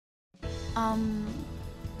Um,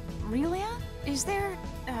 Relia? Is there,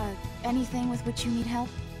 anything with which you need help?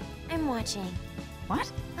 I'm watching.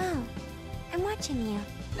 What? Oh, I'm watching you.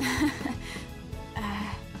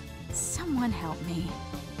 Someone help me.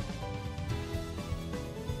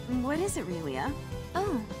 What is it, Relia?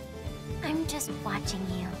 Oh, I'm just watching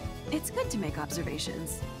you. It's good to make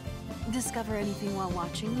observations. Discover anything while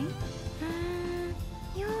watching me?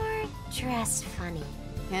 You're dressed funny.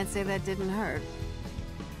 Can't say that didn't hurt.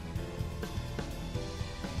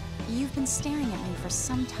 You've been staring at me for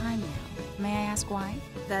some time now. May I ask why?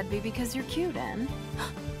 That'd be because you're cute, Anne.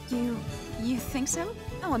 You think so?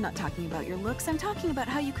 Oh, I'm not talking about your looks. I'm talking about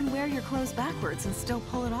how you can wear your clothes backwards and still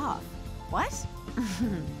pull it off. What?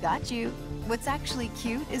 Got you. What's actually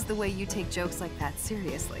cute is the way you take jokes like that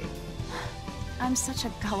seriously. I'm such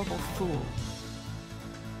a gullible fool.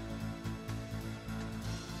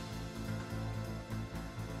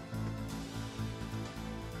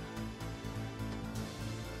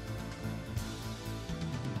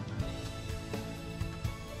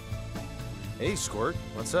 Hey, Squirt,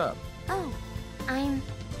 what's up? Oh, I'm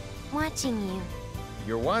watching you.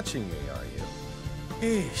 You're watching me, are you?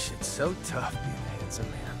 Eesh, it's so tough being a handsome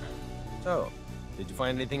man. So, did you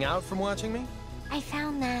find anything out from watching me? I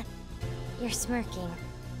found that you're smirking.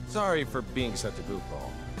 Sorry for being such a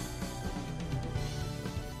goofball.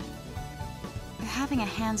 Having a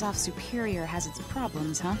hands-off superior has its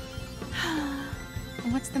problems, huh?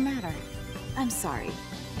 What's the matter? I'm sorry.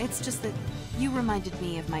 It's just that you reminded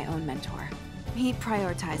me of my own mentor. He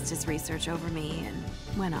prioritized his research over me and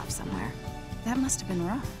went off somewhere. That must have been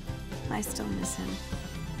rough. I still miss him.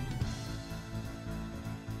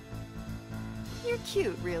 You're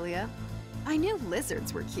cute, Relia. I knew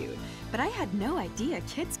lizards were cute, but I had no idea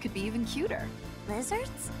kids could be even cuter.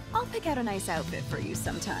 Lizards? I'll pick out a nice outfit for you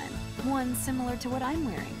sometime. One similar to what I'm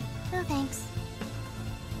wearing. No thanks.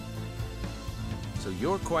 So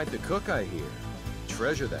you're quite the cook, I hear.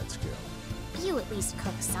 Treasure that skill. You at least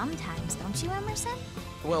cook sometimes, don't you, Emerson?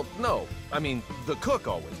 Well, no. I mean, the cook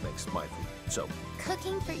always makes my food, so...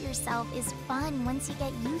 Cooking for yourself is fun once you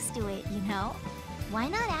get used to it, you know? Why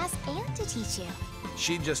not ask Anne to teach you?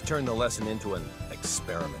 She just turned the lesson into an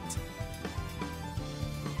experiment.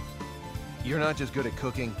 You're not just good at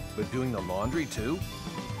cooking, but doing the laundry, too?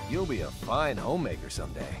 You'll be a fine homemaker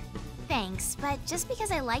someday. Thanks, but just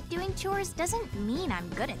because I like doing chores doesn't mean I'm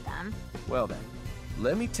good at them. Well then,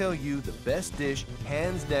 let me tell you the best dish,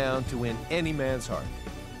 hands down, to win any man's heart.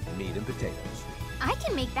 Meat and potatoes. I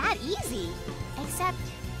can make that easy. Except,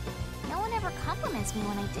 no one ever compliments me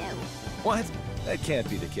when I do. What? That can't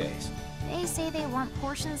be the case. They say they want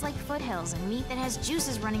portions like foothills and meat that has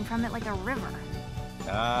juices running from it like a river.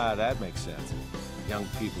 Ah, that makes sense. Young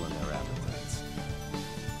people and their appetites.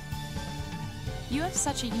 You have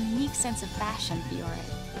such a unique sense of fashion, Fiore.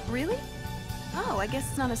 Really? Oh, I guess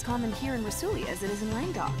it's not as common here in Rasulia as it is in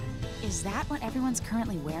Languedoc. Is that what everyone's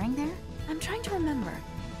currently wearing there? I'm trying to remember.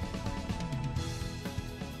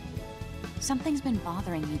 Something's been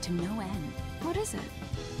bothering me to no end. What is it?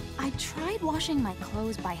 I tried washing my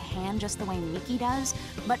clothes by hand just the way Mickey does,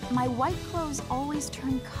 but my white clothes always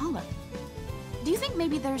turn color. Do you think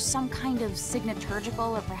maybe there's some kind of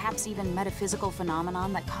signaturgical or perhaps even metaphysical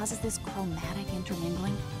phenomenon that causes this chromatic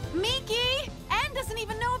intermingling? Miki! Anne doesn't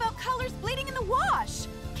even know about colors bleeding in the wash!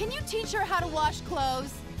 Can you teach her how to wash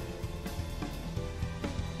clothes?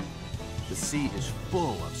 The sea is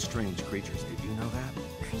full of strange creatures. Did you know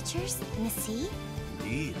that? Creatures in the sea?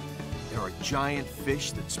 Indeed. There are giant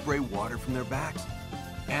fish that spray water from their backs.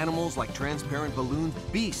 Animals like transparent balloons,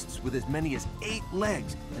 beasts with as many as 8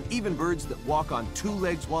 legs, and even birds that walk on 2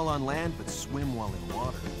 legs while on land but swim while in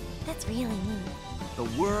water. That's really neat. The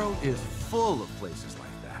world is full of places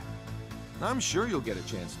like that. I'm sure you'll get a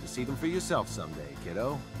chance to see them for yourself someday,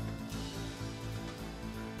 kiddo.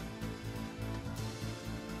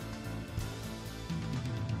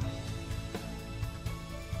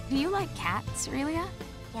 Do you like cats, Relia?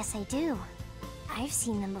 Yes, I do. I've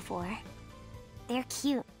seen them before. They're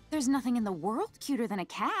cute. There's nothing in the world cuter than a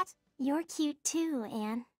cat. You're cute too,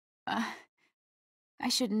 Anne. I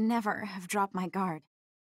should never have dropped my guard.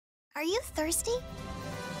 Are you thirsty?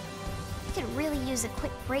 I could really use a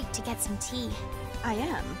quick break to get some tea. I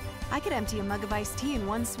am. I could empty a mug of iced tea in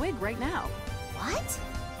one swig right now. What?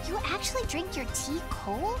 You actually drink your tea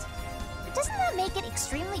cold? But doesn't that make it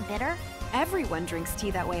extremely bitter? Everyone drinks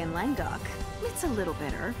tea that way in Languedoc. It's a little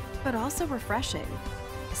bitter, but also refreshing,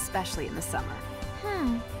 especially in the summer.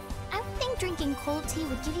 I would think drinking cold tea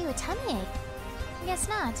would give you a tummy ache. I guess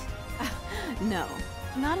not. No,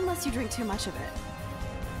 not unless you drink too much of it.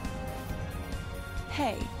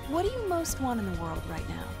 Hey, what do you most want in the world right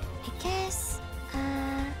now? I guess,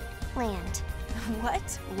 land.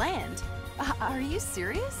 What? Land? Are you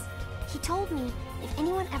serious? He told me, if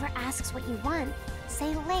anyone ever asks what you want,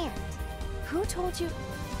 say land. Who told you?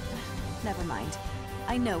 Never mind.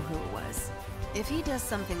 I know who it was. If he does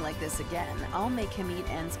something like this again, I'll make him eat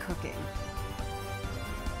Anne's cooking.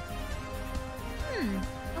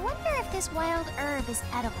 I wonder if this wild herb is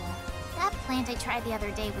edible. That plant I tried the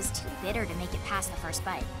other day was too bitter to make it past the first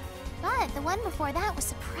bite. But the one before that was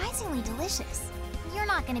surprisingly delicious. You're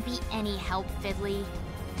not gonna be any help, Fiddly.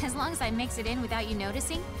 As long as I mix it in without you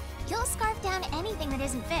noticing, you'll scarf down anything that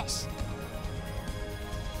isn't fish.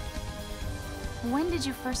 When did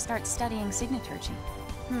you first start studying signaturgy?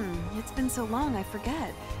 It's been so long I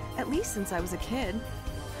forget. At least since I was a kid.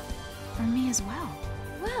 For me as well.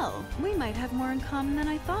 Well, we might have more in common than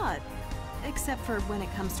I thought. Except for when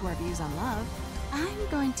it comes to our views on love. I'm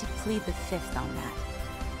going to plead the fifth on that.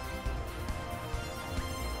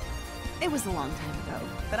 It was a long time ago,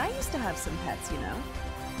 but I used to have some pets, you know.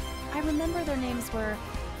 I remember their names were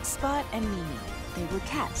Spot and Mimi. They were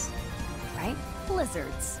cats, right?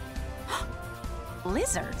 Lizards.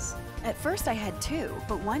 Lizards? At first I had two,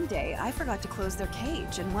 but one day I forgot to close their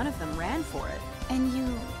cage and one of them ran for it. And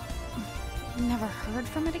you never heard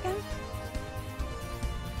from it again?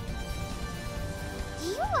 Do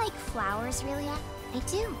you like flowers, Relia? I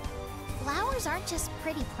do. Flowers aren't just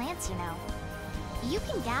pretty plants, you know. You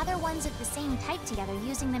can gather ones of the same type together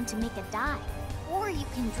using them to make a dye. Or you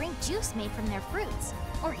can drink juice made from their fruits.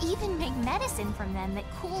 Or even make medicine from them that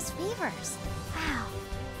cools fevers. Wow.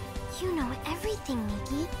 You know everything,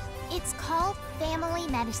 Nikki. It's called family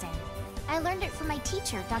medicine. I learned it from my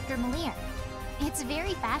teacher, Dr. Malir. It's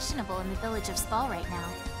very fashionable in the village of Spall right now.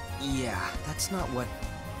 Yeah, that's not what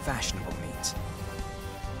fashionable means.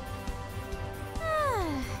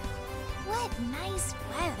 What nice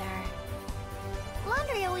weather.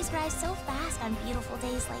 Laundry always dries so fast on beautiful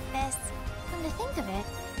days like this. Come to think of it,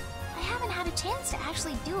 I haven't had a chance to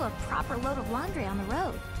actually do a proper load of laundry on the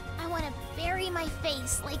road. I want to bury my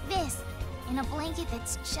face like this, in a blanket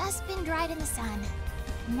that's just been dried in the sun.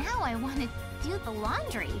 Now I want to do the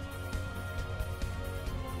laundry.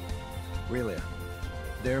 Relia,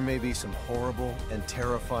 there may be some horrible and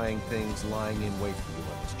terrifying things lying in wait for you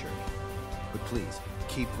on this journey. But please,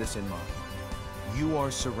 keep this in mind. You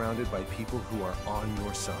are surrounded by people who are on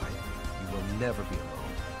your side. You will never be alone.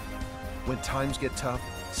 When times get tough,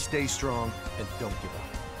 stay strong and don't give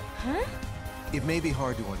up. Huh? It may be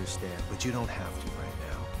hard to understand, but you don't have to right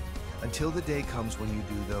now. Until the day comes when you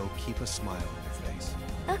do, though, keep a smile on your face.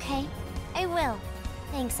 Okay, I will.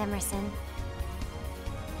 Thanks, Emerson.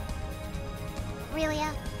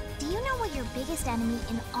 Relia, do you know what your biggest enemy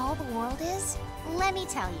in all the world is? Let me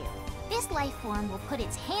tell you. This life form will put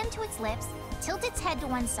its hand to its lips, tilt its head to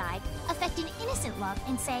one side, affect an innocent look,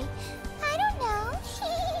 and say, I don't know.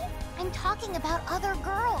 I'm talking about other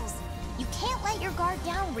girls. You can't let your guard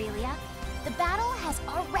down, Relia. The battle has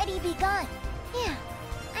already begun. Yeah,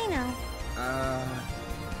 I know.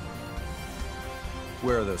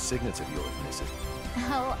 Where are those signets of yours, Missy?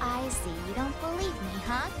 Oh, I see. You don't believe me,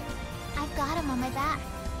 huh? I've got them on my back.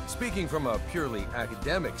 Speaking from a purely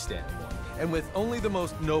academic standpoint, and with only the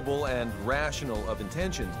most noble and rational of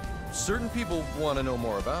intentions, certain people want to know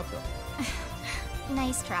more about them.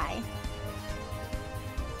 Nice try.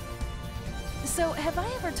 So, have I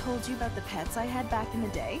ever told you about the pets I had back in the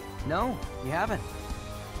day? No, you haven't.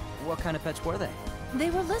 What kind of pets were they? They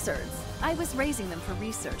were lizards. I was raising them for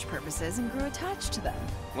research purposes and grew attached to them.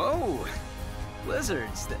 Whoa!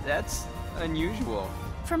 Lizards, that's unusual.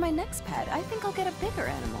 For my next pet, I think I'll get a bigger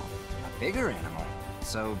animal. A bigger animal?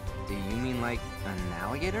 So, do you mean like an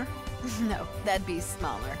alligator? No, that'd be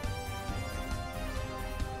smaller.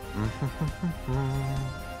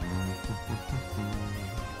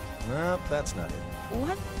 Nope, that's not it.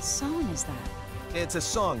 What song is that? It's a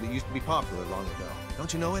song that used to be popular long ago.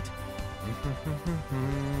 Don't you know it?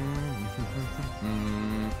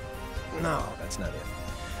 No, that's not it.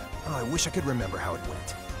 Oh, I wish I could remember how it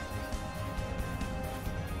went.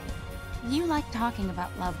 You like talking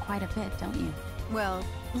about love quite a bit, don't you? Well,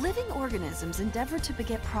 living organisms endeavor to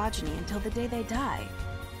beget progeny until the day they die.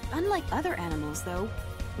 Unlike other animals, though,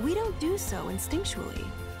 we don't do so instinctually.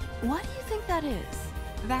 Why do you think that is?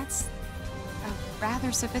 That's a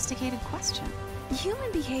rather sophisticated question.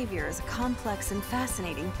 Human behavior is a complex and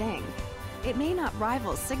fascinating thing. It may not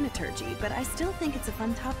rival signaturgy, but I still think it's a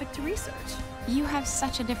fun topic to research. You have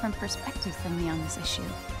such a different perspective than me on this issue.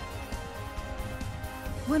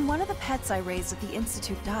 When one of the pets I raised at the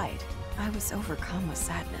Institute died, I was overcome with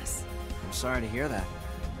sadness. I'm sorry to hear that.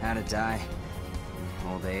 How'd it die?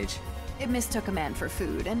 Old age? It mistook a man for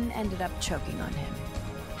food and ended up choking on him.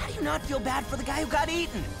 How do you not feel bad for the guy who got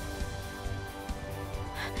eaten?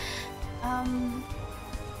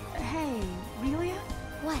 Hey, Relia?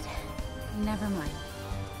 What? Never mind.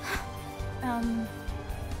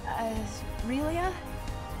 Relia?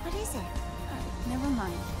 What is it? Never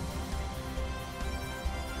mind.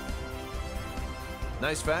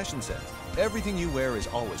 Nice fashion sense. Everything you wear is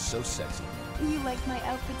always so sexy. You like my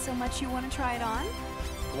outfit so much you want to try it on?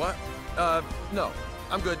 What? No.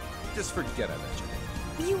 I'm good. Just forget I mentioned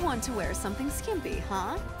it. You want to wear something skimpy,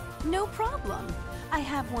 huh? No problem. I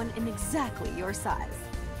have one in exactly your size.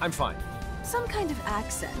 I'm fine. Some kind of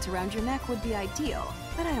accent around your neck would be ideal,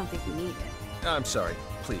 but I don't think you need it. I'm sorry.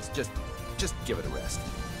 Please, just give it a rest.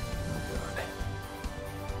 Oh,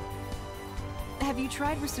 God. Have you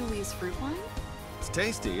tried Rasuli's fruit wine? It's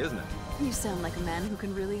tasty, isn't it? You sound like a man who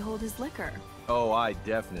can really hold his liquor. Oh, I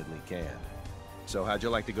definitely can. So how'd you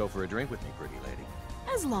like to go for a drink with me, pretty lady?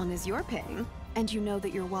 As long as you're paying, and you know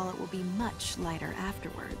that your wallet will be much lighter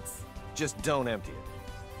afterwards. Just don't empty it.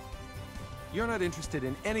 You're not interested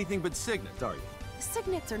in anything but signets, are you?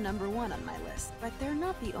 Signets are #1 on my list, but they're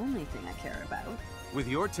not the only thing I care about. With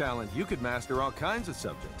your talent, you could master all kinds of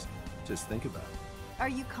subjects. Just think about it. Are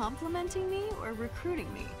you complimenting me or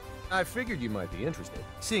recruiting me? I figured you might be interested,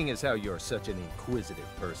 seeing as how you're such an inquisitive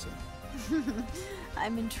person.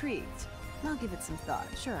 I'm intrigued. I'll give it some thought,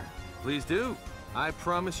 sure. Please do. I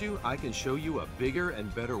promise you, I can show you a bigger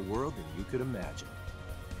and better world than you could imagine.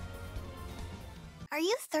 Are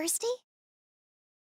you thirsty?